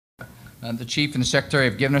The Chief and the Secretary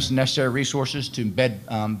have given us the necessary resources to embed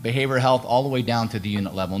behavioral health all the way down to the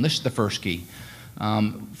unit level, and this is the first key.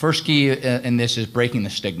 First key in this is breaking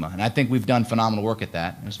the stigma, and I think we've done phenomenal work at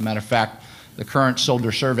that. As a matter of fact, the current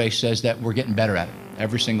soldier survey says that we're getting better at it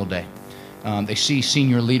every single day. They see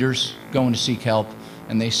senior leaders going to seek help,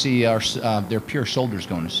 and they see their peer soldiers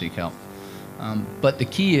going to seek help. But the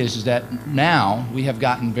key is that now we have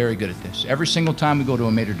gotten very good at this. Every single time we go to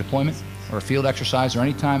a major deployment or a field exercise, or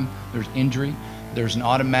any time there's injury, there's an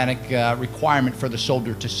automatic requirement for the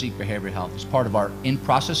soldier to seek behavioral health. It's part of our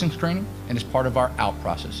in-processing screening, and it's part of our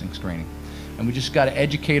out-processing screening. And we just got to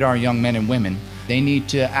educate our young men and women. They need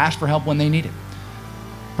to ask for help when they need it.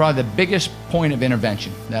 Probably the biggest point of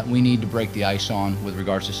intervention that we need to break the ice on with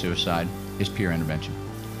regards to suicide is peer intervention.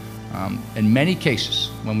 In many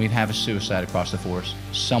cases, when we have a suicide across the force,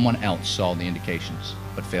 someone else saw the indications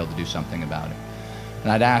but failed to do something about it.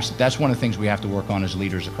 And I'd ask, that's one of the things we have to work on as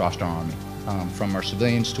leaders across our Army, from our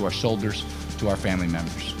civilians to our soldiers to our family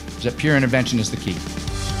members, is that peer intervention is the key.